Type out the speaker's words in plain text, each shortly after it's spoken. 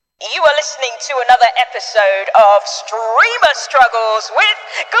listening to another episode of Streamer Struggles with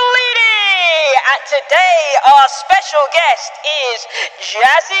Gleedy. And today our special guest is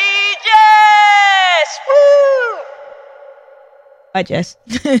Jazzy Jess. Woo! Hi, Jess.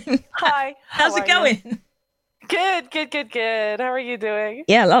 Hi. How's it going? Good. How are you doing?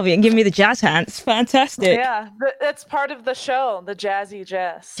 Yeah, I love it. And give me the jazz hands. Fantastic. Yeah, that's part of the show, the Jazzy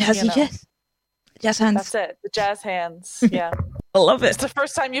Jess. Jazzy Jess. Jazz hands. That's it, the jazz hands. Yeah. I love it. It's the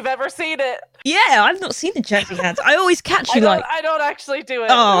first time you've ever seen it. Yeah, I've not seen the jazzy hands. I always catch you I don't actually do it.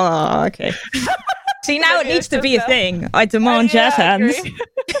 Oh, okay. See, now it needs to be a thing. I demand jazz hands.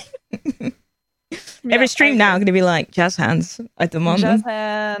 Every stream now, I'm going to be like, jazz hands. I demand jazz them.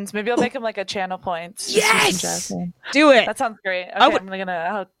 hands. Maybe I'll make them like a channel point. Yes! Do it. That sounds great. Okay, I'll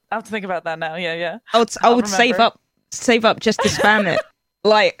have to think about that now. Yeah. I would save up just to spam it.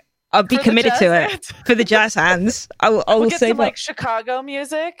 Like, I'll be committed to it for the jazz hands. I will we'll get save some, up. like Chicago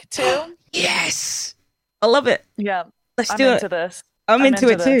music too. Yes, I love it. Yeah, let's do it. I'm into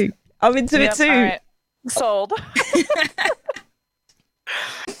it too. I'm into it too. All right. Sold.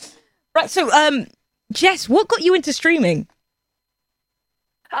 Right. So, Jess, what got you into streaming?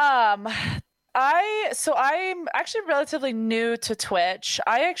 I'm actually relatively new to Twitch.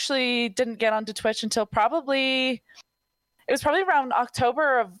 I actually didn't get onto Twitch until probably around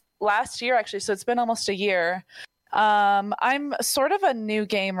October of last year, actually. So it's been almost a year. I'm sort of a new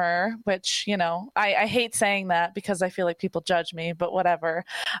gamer, which, you know, I hate saying that because I feel like people judge me, but whatever.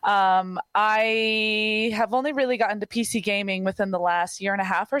 I have only really gotten to PC gaming within the last year and a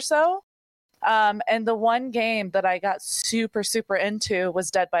half or so. And the one game that I got super, super into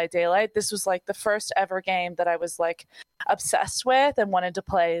was Dead by Daylight. This was like the first ever game that I was like obsessed with and wanted to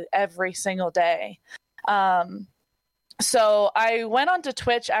play every single day. So I went onto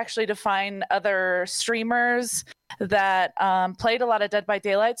Twitch actually to find other streamers that played a lot of Dead by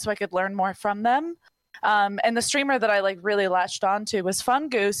Daylight so I could learn more from them. And the streamer that I like really latched onto was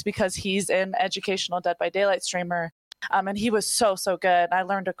Fungoose because he's an educational Dead by Daylight streamer. And he was so good. I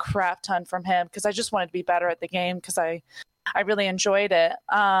learned a crap ton from him because I just wanted to be better at the game because I really enjoyed it.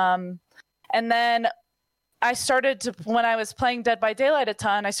 And then I started to, when I was playing Dead by Daylight a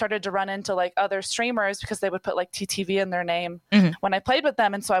ton, I started to run into like other streamers because they would put like TTV in their name when I played with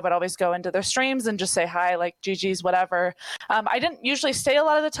them. And so I would always go into their streams and just say hi, like GG's, whatever. I didn't usually stay a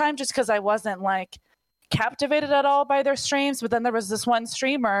lot of the time just because I wasn't like captivated at all by their streams. But then there was this one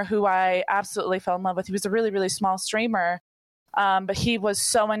streamer who I absolutely fell in love with. He was a really, really small streamer. But he was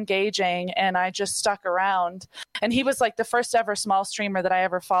so engaging and I just stuck around. And he was like the first ever small streamer that I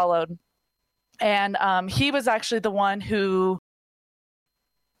ever followed. And he was actually the one who,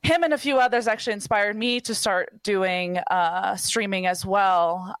 him and a few others actually inspired me to start doing streaming as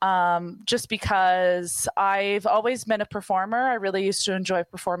well, just because I've always been a performer. I really used to enjoy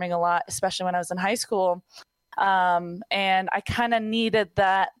performing a lot, especially when I was in high school. And I kind of needed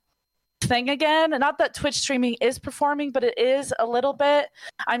that thing again. And not that Twitch streaming is performing, but it is a little bit.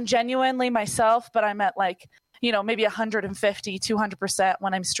 I'm genuinely myself, but I'm at like, you know, maybe 150, 200%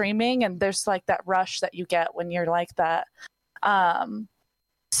 when I'm streaming. And there's like that rush that you get when you're like that.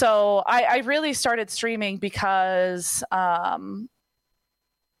 So I really started streaming because I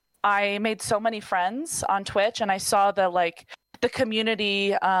made so many friends on Twitch and I saw the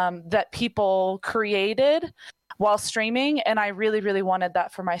community that people created while streaming. And I really, really wanted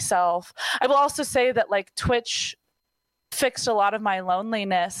that for myself. I will also say that like Twitch fixed a lot of my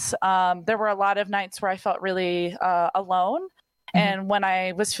loneliness. There were a lot of nights where I felt really alone. And when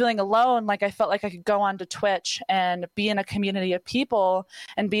I was feeling alone, like I felt like I could go onto Twitch and be in a community of people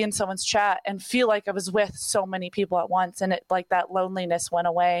and be in someone's chat and feel like I was with so many people at once. And it like that loneliness went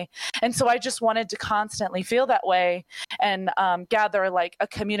away. And so I just wanted to constantly feel that way and gather like a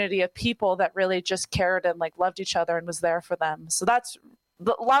community of people that really just cared and like loved each other and was there for them. So that's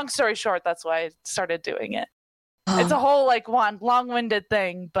the long story short. That's why I started doing it. It's a whole like long-winded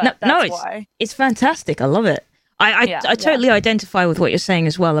thing, but that's why. It's fantastic. I love it. I totally identify with what you're saying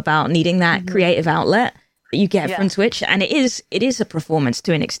as well about needing that creative outlet that you get from Twitch, and it is a performance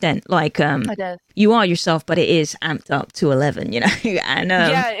to an extent. Like you are yourself, but it is amped up to 11, you know. And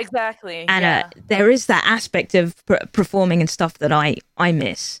yeah, exactly. And there is that aspect of performing and stuff that I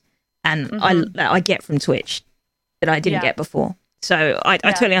miss, and I get from Twitch that I didn't get before. So I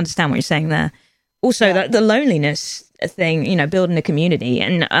totally understand what you're saying there. Also, the loneliness thing, you know, building a community.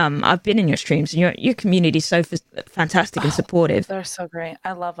 And I've been in your streams, and your community is so fantastic and supportive. They're so great.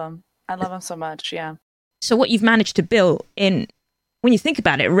 I love them. I love them so much. Yeah. So what you've managed to build in, when you think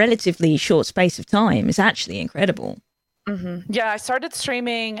about it, a relatively short space of time is actually incredible. Yeah, I started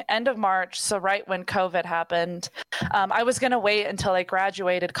streaming end of March, so right when COVID happened. I was going to wait until I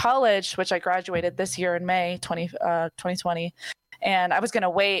graduated college, which I graduated this year in May 2020. And I was going to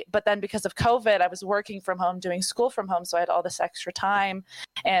wait, but then because of COVID, I was working from home, doing school from home, so I had all this extra time.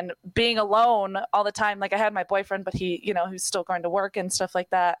 And being alone all the time, like I had my boyfriend, but he was still going to work and stuff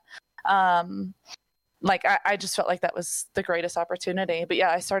like that. Like I just felt like that was the greatest opportunity. But yeah,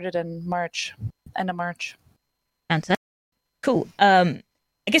 I started in March, end of March. Fantastic. Cool. I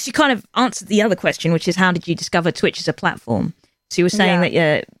guess you kind of answered the other question, which is how did you discover Twitch as a platform? So you were saying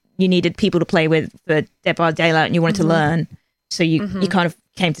that you needed people to play with for Dead by Daylight and you wanted to learn. So you kind of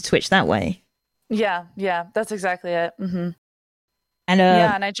came to Twitch that way. Yeah, that's exactly it. And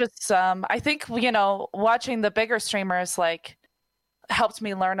and I just I think watching the bigger streamers like helped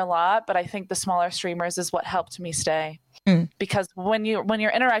me learn a lot, but I think the smaller streamers is what helped me stay. Because when you're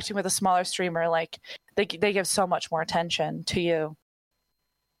interacting with a smaller streamer, like they give so much more attention to you.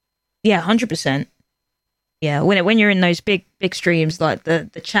 Yeah, 100%. Yeah, when you're in those big streams, like the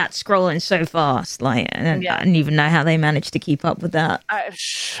chat scrolling so fast, like I don't even know how they manage to keep up with that.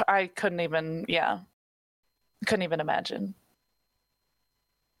 I couldn't even imagine.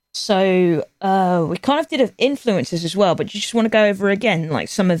 So we kind of did influencers as well, but do you just want to go over again, like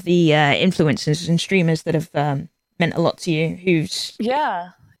some of the influencers and streamers that have meant a lot to you? Who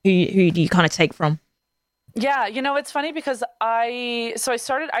do you kind of take from? Yeah, it's funny because I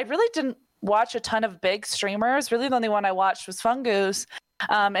really didn't watch a ton of big streamers. Really, the only one I watched was Fungoose,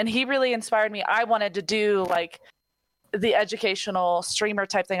 and he really inspired me. I wanted to do like the educational streamer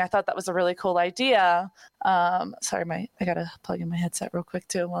type thing. I thought that was a really cool idea. Sorry, I gotta plug in my headset real quick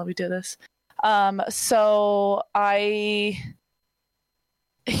too while we do this.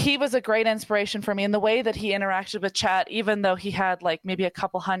 He was a great inspiration for me in the way that he interacted with chat, even though he had like maybe a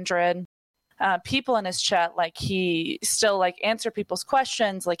couple hundred people in his chat. Like he still like answered people's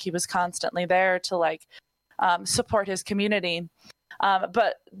questions. Like he was constantly there to like support his community.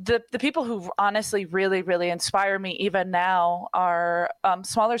 But the people who honestly really, really inspire me even now are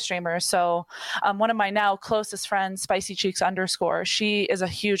smaller streamers. So one of my now closest friends, Spicy Cheeks _, she is a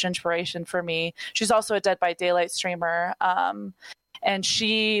huge inspiration for me. She's also a Dead by Daylight streamer. And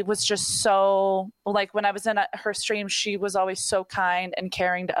she was just so, like, when I was in her stream, she was always so kind and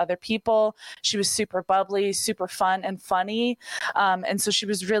caring to other people. She was super bubbly, super fun and funny. And so she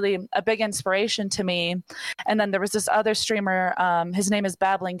was really a big inspiration to me. And then there was this other streamer, his name is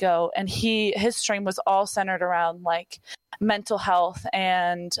Babbling Goat, and his stream was all centered around, like, mental health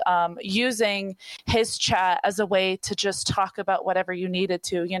and using his chat as a way to just talk about whatever you needed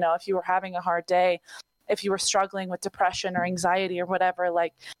to. If you were having a hard day, if you were struggling with depression or anxiety or whatever,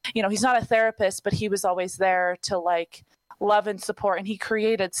 like, he's not a therapist, but he was always there to like love and support. And he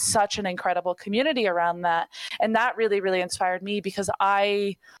created such an incredible community around that. And that really, really inspired me because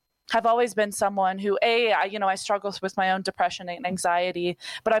I have always been someone who, I struggle with my own depression and anxiety,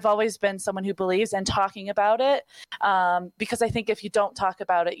 but I've always been someone who believes in talking about it. Because I think if you don't talk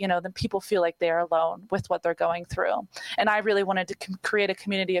about it, then people feel like they're alone with what they're going through. And I really wanted to create a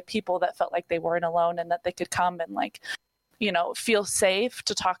community of people that felt like they weren't alone and that they could come and like, feel safe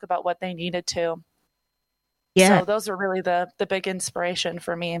to talk about what they needed to. Yeah. So those are really the big inspiration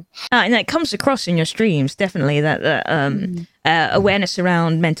for me. And that comes across in your streams, definitely, that awareness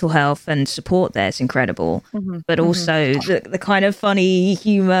around mental health and support there is incredible. But also the kind of funny,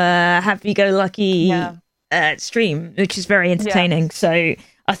 humor, happy-go-lucky stream, which is very entertaining. So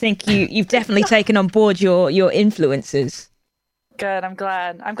I think you've definitely taken on board your influences. Good. I'm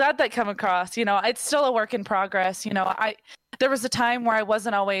glad that come across. It's still a work in progress. There was a time where I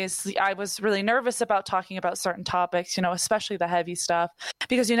was really nervous about talking about certain topics, especially the heavy stuff,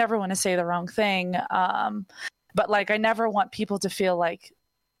 because you never want to say the wrong thing. But like, I never want people to feel like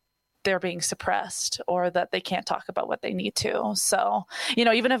they're being suppressed or that they can't talk about what they need to. So,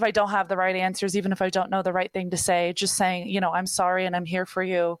 even if I don't have the right answers, even if I don't know the right thing to say, just saying, I'm sorry and I'm here for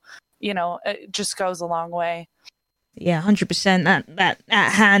you, it just goes a long way. Yeah, 100%. That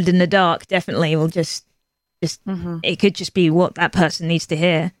hand in the dark definitely will just it could just be what that person needs to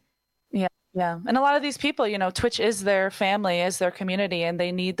hear. Yeah. And a lot of these people, Twitch is their family, is their community, and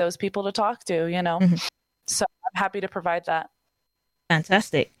they need those people to talk to, So I'm happy to provide that.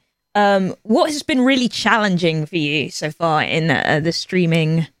 Fantastic. What has been really challenging for you so far in the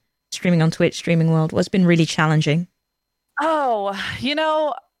streaming on Twitch, streaming world? What's been really challenging? Oh,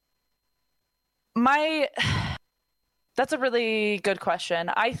 that's a really good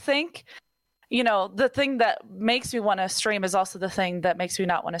question. I think, the thing that makes me want to stream is also the thing that makes me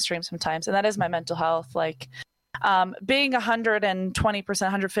not want to stream sometimes. And that is my mental health. Like, being 120%, 150%,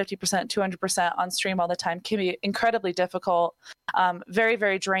 200% on stream all the time can be incredibly difficult, very,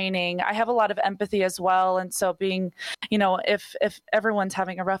 very draining. I have a lot of empathy as well. And so being, if everyone's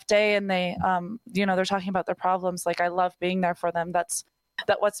having a rough day and they, they're talking about their problems, like I love being there for them.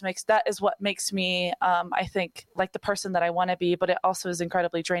 That is what makes me, I think, like the person that I want to be, but it also is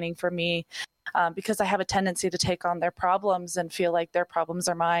incredibly draining for me because I have a tendency to take on their problems and feel like their problems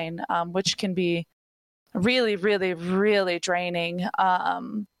are mine, which can be really, really, really draining.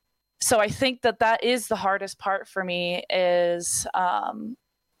 So I think that is the hardest part for me is,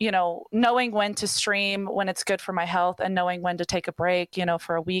 knowing when to stream, when it's good for my health, and knowing when to take a break,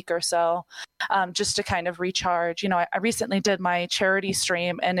 for a week or so, just to kind of recharge. I recently did my charity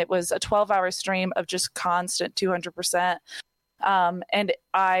stream, and it was a 12-hour stream of just constant 200%. And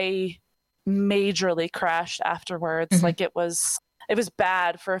I majorly crashed afterwards. Mm-hmm. Like it was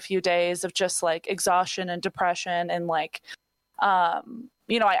bad for a few days of just like exhaustion and depression. And like, I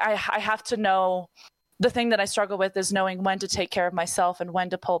have to know. The thing that I struggle with is knowing when to take care of myself and when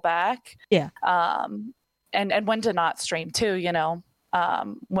to pull back. Yeah. And when to not stream too,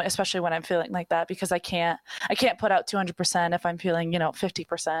 especially when I'm feeling like that, because I can't put out 200% if I'm feeling,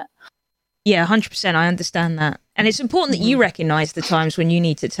 50%. Yeah, 100%. I understand that. And it's important that you recognize the times when you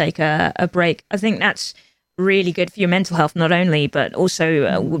need to take a break. I think that's really good for your mental health, not only, but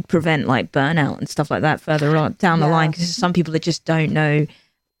also would prevent like burnout and stuff like that further on down the line, because some people that just don't know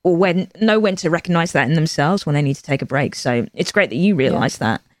or know when to recognize that in themselves when they need to take a break. So it's great that you realize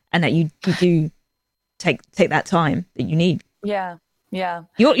that and that you do take that time that you need. Yeah. Yeah.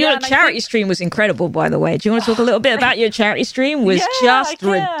 Your charity stream was incredible, by the way. Do you want to talk a little bit about your charity stream? It was just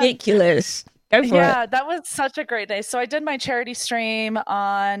ridiculous. Go for it. Yeah, that was such a great day. So I did my charity stream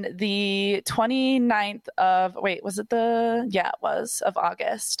on the 29th of August.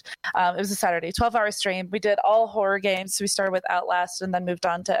 It was a Saturday, 12-hour stream. We did all horror games. So we started with Outlast and then moved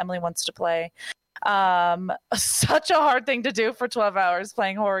on to Emily Wants to Play. Such a hard thing to do for 12 hours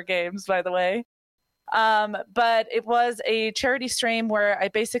playing horror games, by the way. But it was a charity stream where I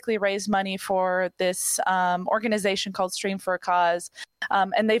basically raised money for this organization called Stream for a Cause.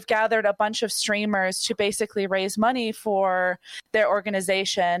 And they've gathered a bunch of streamers to basically raise money for their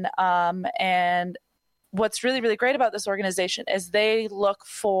organization. And what's really, really great about this organization is they look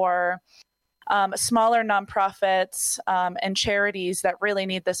for smaller nonprofits and charities that really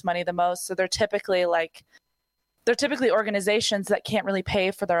need this money the most. So they're typically organizations that can't really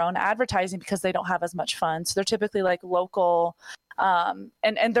pay for their own advertising because they don't have as much funds. So they're typically like local, and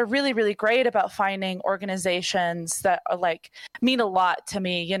they're really, really great about finding organizations that are like mean a lot to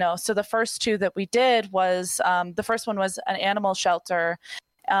me, So the first two that we did was, the first one was an animal shelter.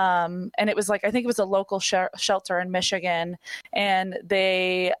 And it was like, I think it was a local shelter in Michigan, and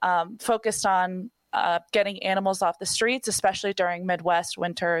they focused on getting animals off the streets, especially during Midwest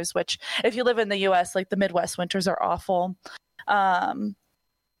winters, which if you live in the US, like the Midwest winters are awful.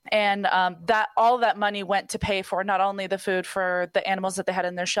 And that all that money went to pay for not only the food for the animals that they had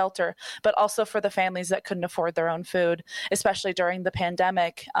in their shelter, but also for the families that couldn't afford their own food, especially during the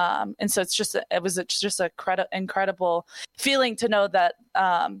pandemic. And so it was just a incredible feeling to know that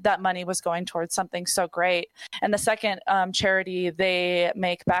that money was going towards something so great. And the second charity, they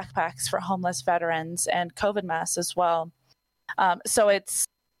make backpacks for homeless veterans and COVID masks as well. So it's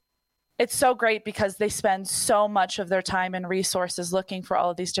so great because they spend so much of their time and resources looking for all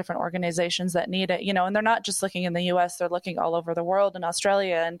of these different organizations that need it, and they're not just looking in the US, they're looking all over the world, in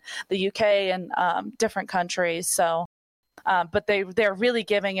Australia and the UK and different countries. So, but they're really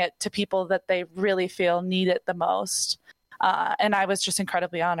giving it to people that they really feel need it the most. And I was just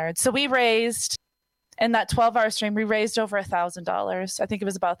incredibly honored. So we raised, in that 12-hour stream, we raised over $1,000. I think it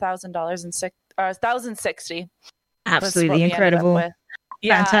was about $1,060. Absolutely incredible.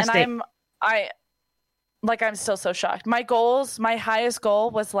 Yeah, fantastic. And I'm still so shocked. My highest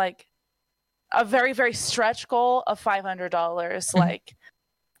goal was like a very, very stretch goal of $500. Mm-hmm. Like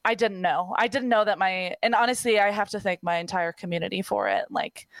I didn't know that and honestly, I have to thank my entire community for it.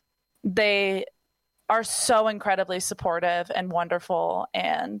 Like they are so incredibly supportive and wonderful,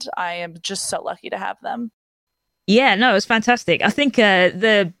 and I am just so lucky to have them. Yeah, no, it was fantastic. I think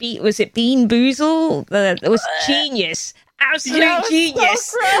was it Bean Boozle? It was genius. Absolute genius.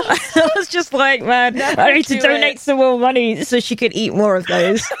 So I was just like, man, I need to donate some more money so she could eat more of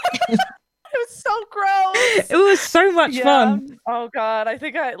those. It was so gross. It was so much fun. Oh God, I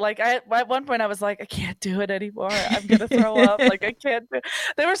think I at one point I was like, I can't do it anymore. I'm gonna throw up. Like I can't do.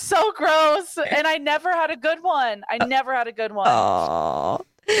 They were so gross, and I never had a good one. Oh,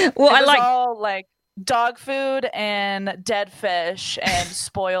 well, dog food and dead fish and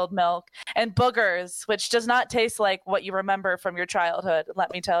spoiled milk and boogers, which does not taste like what you remember from your childhood,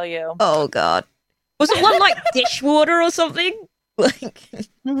 let me tell you. Oh God. Was it one like dishwater or something? Like,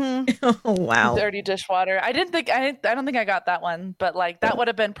 oh wow, dirty dishwater. I don't think I got that one, but like that would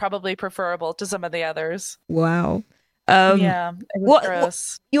have been probably preferable to some of the others. Wow. Yeah, it was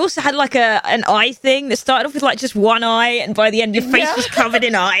gross. You also had like an eye thing that started off with like just one eye, and by the end your face was covered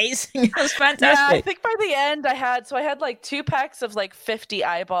in eyes. That was fantastic. Yeah, I think by the end I had like 2 packs of like 50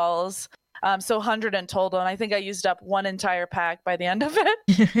 eyeballs, so 100 in total, and I think I used up one entire pack by the end of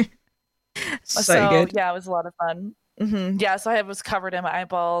it. so good. Yeah, it was a lot of fun. Mm-hmm. Yeah, so I was covered in my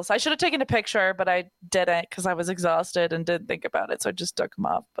eyeballs. I should have taken a picture, but I didn't because I was exhausted and didn't think about it, so I just took them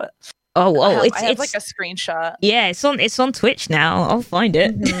off. But I have like a screenshot. Yeah, it's on Twitch now. I'll find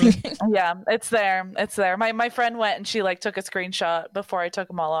it. Mm-hmm. Yeah, it's there. It's there. My friend went and she like took a screenshot before I took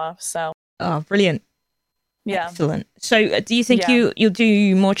them all off. So brilliant. Yeah, excellent. So, do you think you'll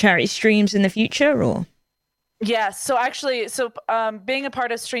do more charity streams in the future, or? Yeah, so actually, being a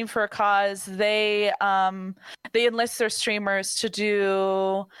part of Stream for a Cause, they enlist their streamers to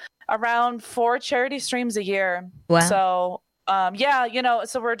do around 4 charity streams a year. Wow. So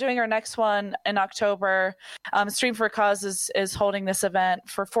so we're doing our next one in October. Stream for a Cause is holding this event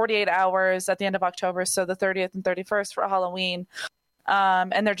for 48 hours at the end of October, so the 30th and 31st for Halloween.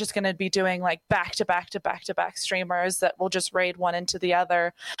 And they're just going to be doing like back to back streamers that will just raid one into the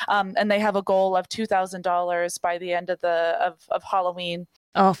other. And they have a goal of $2,000 by the end of Halloween.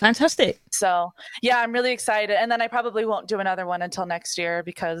 Oh, fantastic. So yeah, I'm really excited. And then I probably won't do another one until next year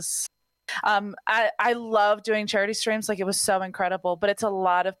because I love doing charity streams. Like, it was so incredible, but it's a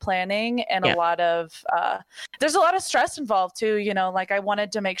lot of planning and a lot of there's a lot of stress involved too. You know, like I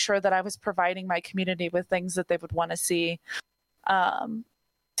wanted to make sure that I was providing my community with things that they would want to see.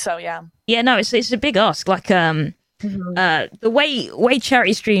 So yeah, no, it's a big ask. Like, the way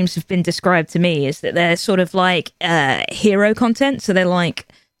charity streams have been described to me is that they're sort of like hero content, so they're like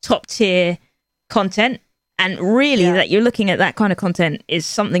top tier content, and really that you're looking at that kind of content is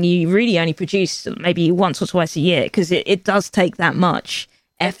something you really only produce maybe once or twice a year, because it does take that much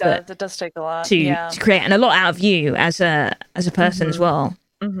effort. It does take a lot to create, and a lot out of you as a person as well.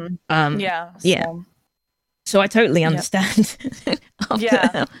 So I totally understand.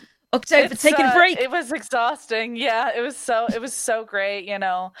 October, taking a break. It was exhausting. Yeah, it was so great. You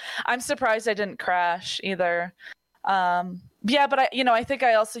know, I'm surprised I didn't crash either. But I think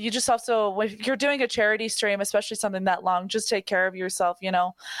you just also, if you're doing a charity stream, especially something that long, just take care of yourself. You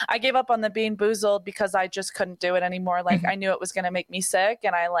know, I gave up on the Bean Boozled because I just couldn't do it anymore. Like, I knew it was going to make me sick,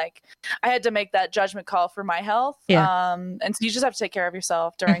 and I had to make that judgment call for my health. And so you just have to take care of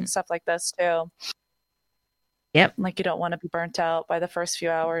yourself during stuff like this too. Yep. Like, you don't want to be burnt out by the first few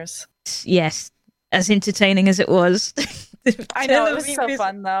hours. Yes. As entertaining as it was. I know, it was so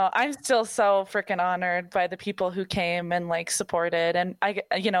fun though. I'm still so freaking honored by the people who came and like supported, and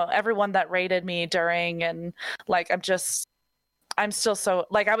everyone that rated me during, and like, I'm still so,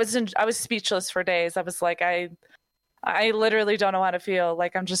 like, I was speechless for days. I was like, I literally don't know how to feel.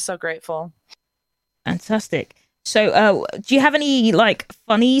 Like, I'm just so grateful. Fantastic. So, do you have any like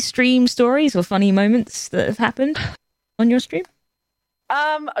funny stream stories or funny moments that have happened on your stream?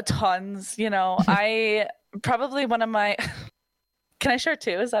 Tons. You know, I probably one of my. Can I share 2?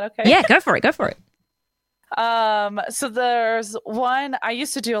 Is that okay? Yeah, go for it. So there's one. I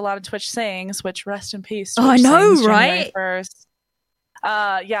used to do a lot of Twitch Sings, which rest in peace. Twitch I know, right? First.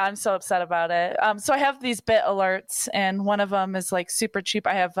 I'm so upset about it. So I have these bit alerts, and one of them is like super cheap.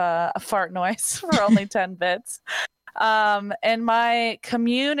 I have a fart noise for only 10 bits. And my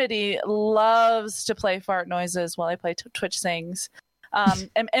community loves to play fart noises while I play Twitch Sings.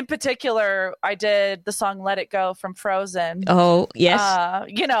 And in particular, I did the song "Let It Go" from Frozen. Oh yes.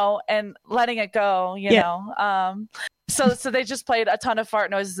 And letting it go. You know. So they just played a ton of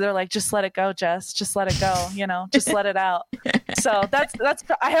fart noises. They're like, just let it go, Jess. Just let it go. You know, just let it out. So that's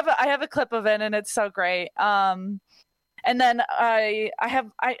I have a clip of it, and it's so great. And then I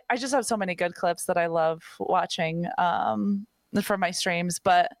just have so many good clips that I love watching for my streams.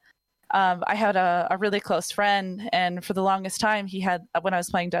 But I had a really close friend, and for the longest time, he had, when I was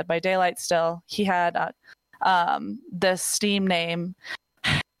playing Dead by Daylight still, he had this Steam name,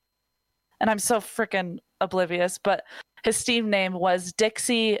 and I'm so freaking oblivious, but his Steam name was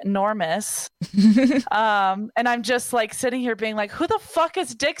Dixie Normus. And I'm just like sitting here being like, who the fuck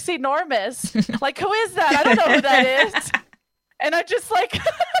is Dixie Normus? Like, who is that? I don't know who that is. And I'm just like,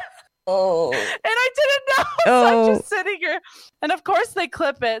 Oh. And I didn't know. So I'm just sitting here. And of course they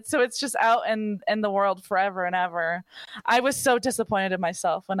clip it. So it's just out in the world forever and ever. I was so disappointed in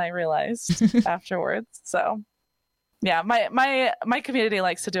myself when I realized afterwards. So yeah, my community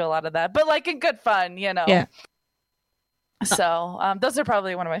likes to do a lot of that, but like in good fun, you know? Yeah. So those are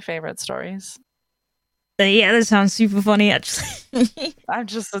probably one of my favorite stories. Yeah, that sounds super funny, actually. I'm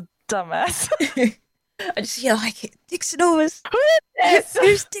just a dumbass. I just like it. Dixon Orvis. Who is this?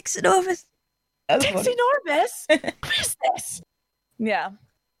 Who's Dixon Orvis? Dixie Norvis? Who is this? Yeah.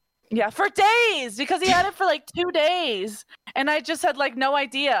 Yeah, for days, because he had it for like 2 days. And I just had like no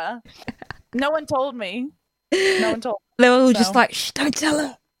idea. No one told me. No one told me. They were all just like, shh, don't tell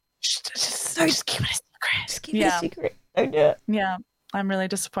her. Just keep it a secret. Just keep it a secret. Don't do it. Yeah. I'm really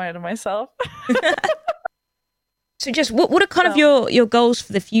disappointed in myself. So just what are kind of your goals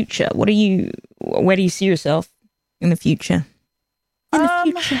for the future? Where do you see yourself in the future?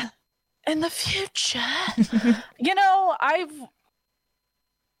 In the future. You know,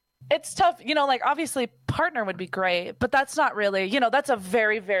 it's tough, you know, like obviously partner would be great, but that's not really, you know, that's a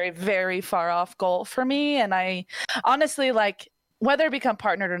very, very, very far off goal for me. And I honestly, like, whether I become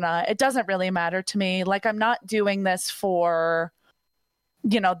partnered or not, it doesn't really matter to me. Like, I'm not doing this for,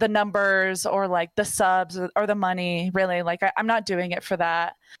 you know, the numbers or like the subs or the money, really. Like, I'm not doing it for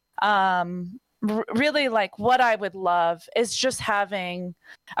that. Really, like, what I would love is just having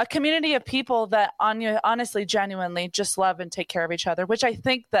a community of people that honestly, genuinely just love and take care of each other, which I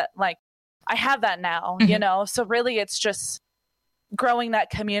think that, like, I have that now, you know? So really it's just growing that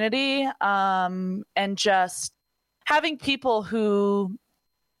community, and just having people who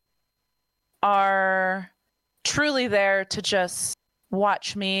are truly there to just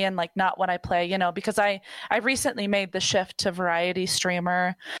watch me and like not when I play, you know, because I recently made the shift to variety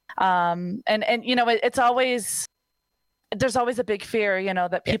streamer, and you know, there's always a big fear, you know,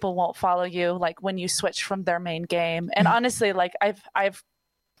 that people won't follow you like when you switch from their main game. And honestly, like I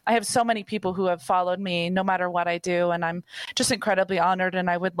have so many people who have followed me no matter what I do, and I'm just incredibly honored. And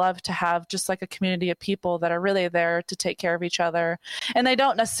I would love to have just like a community of people that are really there to take care of each other, and they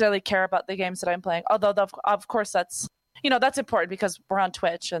don't necessarily care about the games that I'm playing, although of course that's, you know, that's important because we're on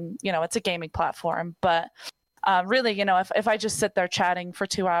Twitch and, you know, it's a gaming platform. But really, you know, if I just sit there chatting for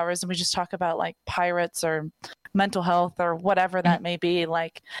 2 hours and we just talk about like pirates or mental health or whatever that may be,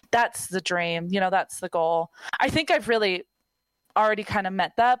 like, that's the dream, you know, that's the goal. I think I've really already kind of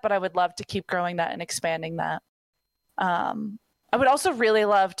met that, but I would love to keep growing that and expanding that. I would also really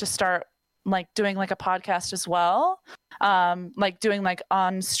love to start like doing like a podcast as well, like doing like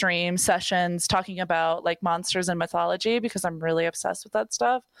on stream sessions talking about like monsters and mythology, because I'm really obsessed with that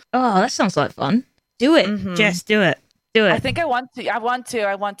stuff. Oh, that sounds like fun. Do it. Jess, do it. I think I want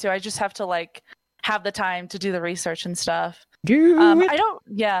to. I just have to like have the time to do the research and stuff. I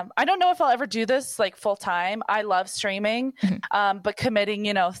don't know if I'll ever do this like full time. I love streaming, but committing,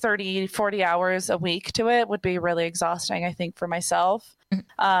 you know, 30, 40 hours a week to it would be really exhausting, I think, for myself.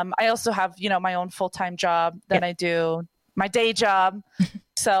 I also have, you know, my own full-time job that I do, my day job.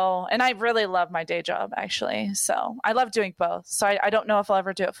 So, and I really love my day job, actually. So I love doing both. So I don't know if I'll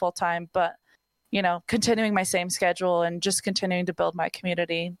ever do it full time, but, you know, continuing my same schedule and just continuing to build my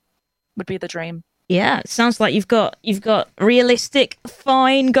community would be the dream. Yeah, it sounds like you've got realistic,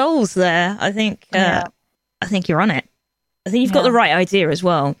 fine goals there. I think you're on it. I think you've got the right idea as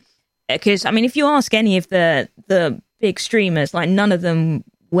well. Because I mean, if you ask any of the big streamers, like none of them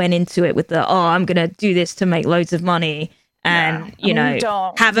went into it with the I'm gonna do this to make loads of money and you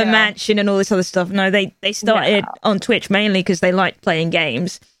know have a mansion and all this other stuff. No, they started on Twitch mainly because they liked playing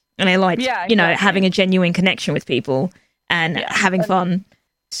games and they liked you know having a genuine connection with people and having fun.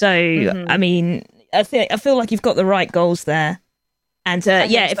 So I mean, I feel like you've got the right goals there. And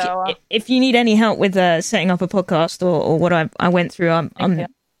if you need any help with setting up a podcast or what I went through,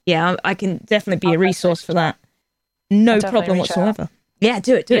 I can definitely be a resource for that. No problem whatsoever. Yeah,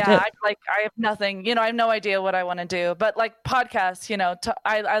 do it. I have nothing, you know, I have no idea what I want to do, but like podcasts, you know,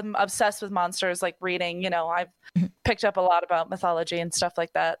 I'm obsessed with monsters, like reading, you know, I've picked up a lot about mythology and stuff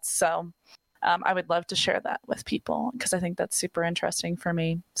like that. So I would love to share that with people because I think that's super interesting for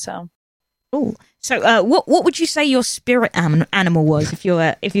me. So. Oh, so what would you say your spirit animal was if you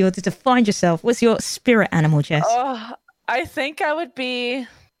were to define yourself? What's your spirit animal, Jess? I think I would be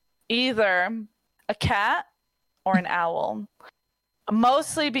either a cat or an owl.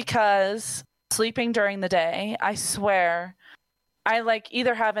 Mostly because sleeping during the day, I swear, I like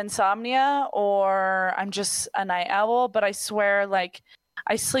either have insomnia or I'm just a night owl, but I swear like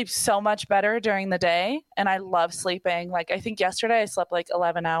I sleep so much better during the day and I love sleeping. Like I think yesterday I slept like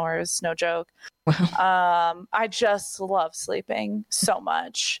 11 hours, no joke. Wow. I just love sleeping so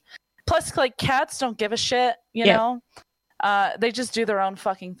much. Plus, like, cats don't give a shit, you know? They just do their own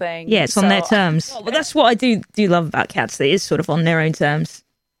fucking thing. Yeah, it's on their terms. Well, that's what I do love about cats. It is sort of on their own terms.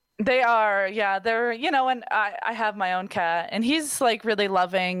 They are, yeah. They're, you know, and I have my own cat, and he's like really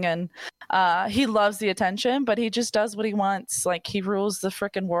loving, and he loves the attention, but he just does what he wants. Like, he rules the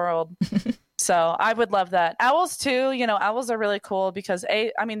freaking world. So I would love that. Owls too, you know, owls are really cool because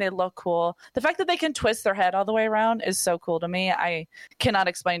I mean, they look cool. The fact that they can twist their head all the way around is so cool to me. I cannot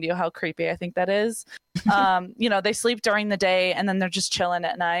explain to you how creepy I think that is. You know, they sleep during the day and then they're just chilling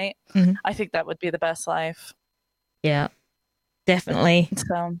at night. Mm-hmm. I think that would be the best life. Yeah, definitely.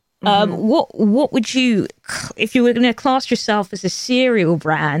 So, what would you, if you were going to class yourself as a cereal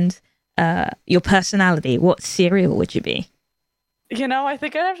brand, your personality, what cereal would you be? You know, I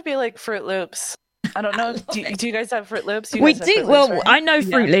think I'd have to be like Fruit Loops. I don't know. Do you guys have Fruit Loops? We do. Well, right? I know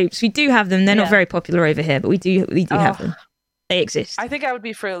Fruit Loops. We do have them. They're not very popular over here, but we do have them. They exist. I think I would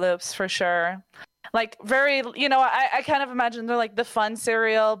be Fruit Loops for sure. Like, very, you know, I kind of imagine they're like the fun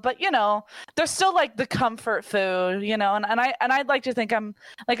cereal, but you know, they're still like the comfort food, you know, and I'd like to think I'm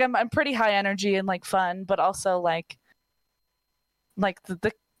pretty high energy and like fun, but also like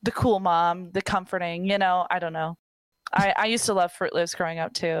the cool mom, the comforting, you know, I don't know. I used to love Fruit Loops growing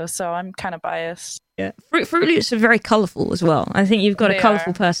up too, so I'm kind of biased. Yeah, Fruit Loops are very colourful as well. I think you've got a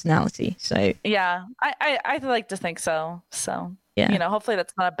colourful personality. So yeah, I like to think so. So yeah, you know, hopefully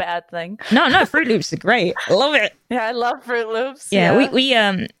that's not a bad thing. No, Fruit Loops are great. I love it. Yeah, I love Fruit Loops. Yeah, we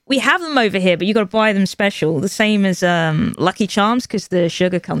have them over here, but you got to buy them special, the same as Lucky Charms because the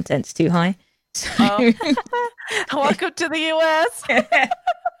sugar content's too high. So... Welcome to the US.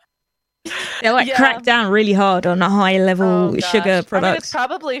 They're like cracked down really hard on a high level sugar products. I mean, it's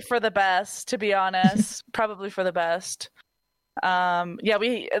probably for the best, to be honest. Probably for the best. Yeah,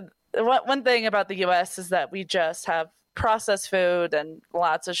 one thing about the US is that we just have processed food and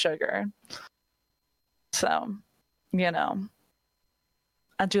lots of sugar. So, you know,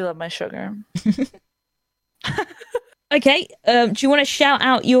 I do love my sugar. Okay, do you want to shout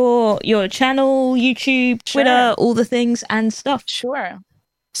out your channel, YouTube, Twitter, all the things and stuff? Sure.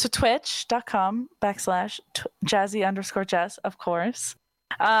 So twitch.com/Jazzy_Jess, of course.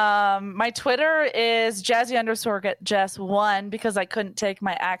 My Twitter is Jazzy_Jess1 because I couldn't take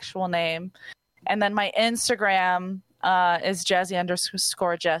my actual name. And then my Instagram is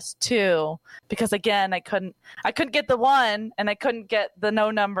Jazzy_Jess2 because again I couldn't get the 1 and I couldn't get the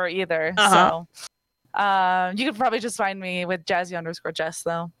no number either. So you could probably just find me with Jazzy_Jess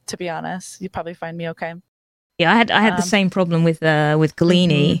though, to be honest. You'd probably find me okay. Yeah, I had the same problem with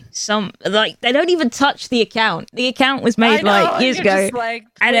Galini. Some they don't even touch the account. The account was made years ago. Just like,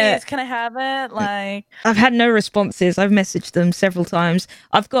 please, can I have it? Like, I've had no responses. I've messaged them several times.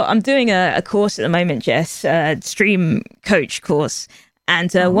 I'm doing a course at the moment, Jess, stream coach course,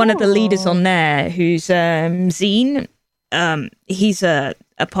 and one of the leaders on there, who's Zine, he's a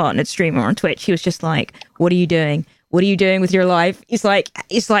partnered streamer on Twitch. He was just like, "What are you doing? What are you doing with your life?" It's like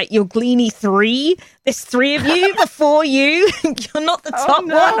you're Gleany 3. There's 3 of you before you. You're not the top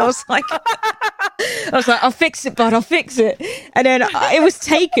one. I was like, I'll fix it, bud. I'll fix it. And then it was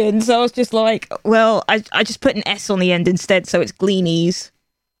taken, so I was just like, well, I just put an S on the end instead, so it's Gleanies.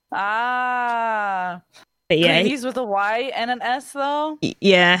 Ah, but yeah, Gleanies with a Y and an S though.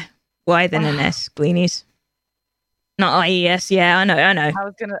 Yeah, Y then an S. Gleanies, not IES. Yeah, I know. I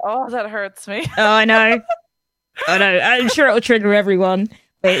was gonna. Oh, that hurts me. Oh, I know. I know. I'm sure it'll trigger everyone.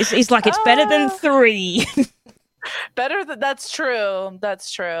 But it's like it's better than 3. That's true.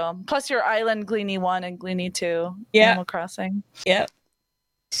 That's true. Plus your island Gleany 1 and Gleany 2. Yeah. Animal Crossing. Yeah.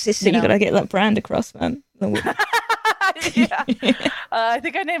 Sister, you gotta get that brand across, man. Yeah. I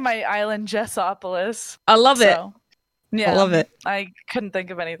think I named my island Jessopolis. I love it. Yeah. I love it. I couldn't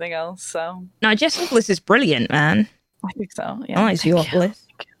think of anything else, so. No, Jessopolis is brilliant, man. I think so. Yeah. Nice, Geopolis.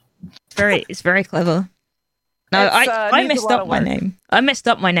 It's very clever. No, I messed up my name. I messed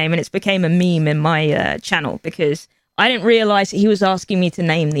up my name and it's became a meme in my channel because I didn't realize he was asking me to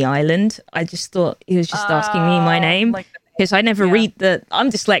name the island. I just thought he was just asking me my name because I never read I'm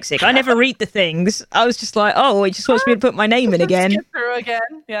dyslexic. I never read the things. I was just like, oh, he just wants me to put my name in again. Skip through again,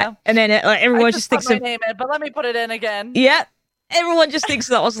 yeah. And then everyone just thinks my name in, but let me put it in again. Yeah. Everyone just thinks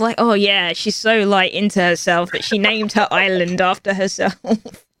that I was like, oh yeah, she's so like into herself that she named her island after herself.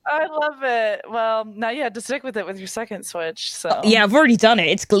 I love it. Well, now you had to stick with it with your second switch. So yeah, I've already done it.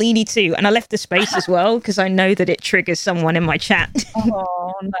 It's Gleany 2, and I left the space as well because I know that it triggers someone in my chat.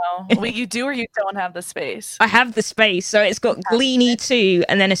 Oh no! Wait, you do or you don't have the space? I have the space, so it's got Gleany 2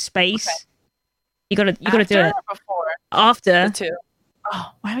 and then a space. Okay. You gotta do it before after the 2.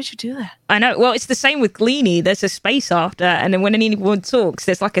 Oh, why would you do that? I know. Well, it's the same with Gleany. There's a space after, and then when anyone talks,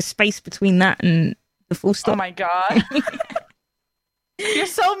 there's like a space between that and the full stop. Oh my god. You're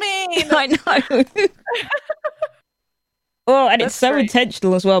so mean. I know. Oh, and it's so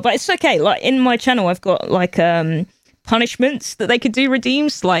intentional as well. But it's okay. Like in my channel, I've got like punishments that they could do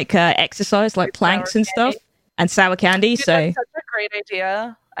redeems, like exercise, like planks and stuff, and sour candy. Dude, so that's such a great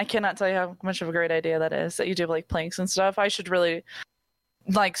idea. I cannot tell you how much of a great idea that is. That you do like planks and stuff. I should really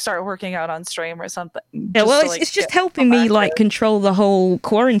like start working out on stream or something. Yeah, well, it's just helping me like control the whole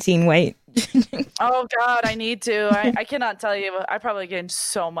quarantine weight. Oh god, I need to. I cannot tell you. I probably gained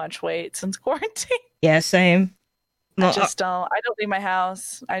so much weight since quarantine. Yeah, same. I just don't. I don't leave my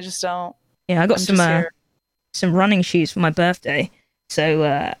house. I just don't. Yeah, I got some running shoes for my birthday,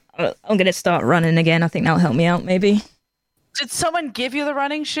 so I'm gonna start running again. I think that'll help me out, maybe. Did someone give you the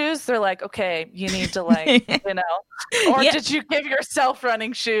running shoes? They're like, okay, you need to like, or did you give yourself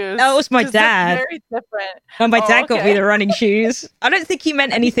running shoes? That was my dad. Very different. Oh, my dad got me the running shoes. I don't think he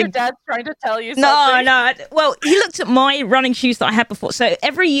meant anything. Your dad's trying to tell you something. No. Well, he looked at my running shoes that I had before. So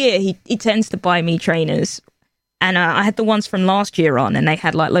every year he tends to buy me trainers. And I had the ones from last year on, and they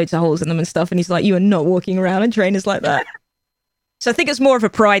had like loads of holes in them and stuff. And he's like, "You are not walking around in trainers like that." So I think it's more of a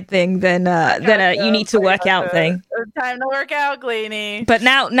pride thing than you need to work out thing. Time to work out, Gleany. But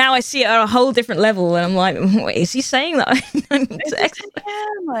now I see it at a whole different level, and I'm like, wait, is he saying that I need to exercise?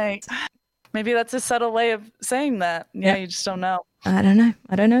 Like, maybe that's a subtle way of saying that. Yeah, you just don't know. I don't know.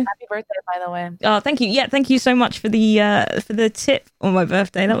 Happy birthday, by the way. Oh, thank you. Yeah, thank you so much for the tip on my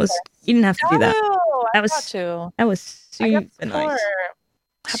birthday. That was you didn't have to do that. That was super nice.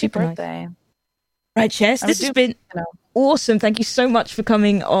 Happy birthday. Nice. Right, Chess, this has been awesome. Thank you so much for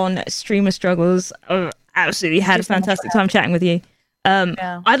coming on Streamer Struggles. I absolutely had a fantastic time chatting with you.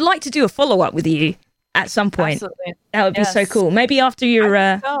 I'd like to do a follow-up with you at some point. Absolutely. That would be so cool. Maybe after your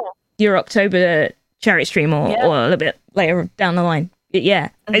October charity stream or a little bit later down the line. Yeah,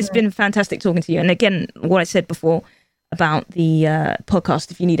 it's been fantastic talking to you. And again, what I said before about the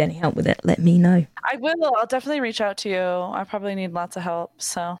podcast, if you need any help with it, let me know. I will. I'll definitely reach out to you. I probably need lots of help.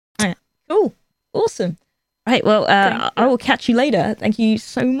 So cool. Awesome. Right, well, I will catch you later. Thank you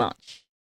so much.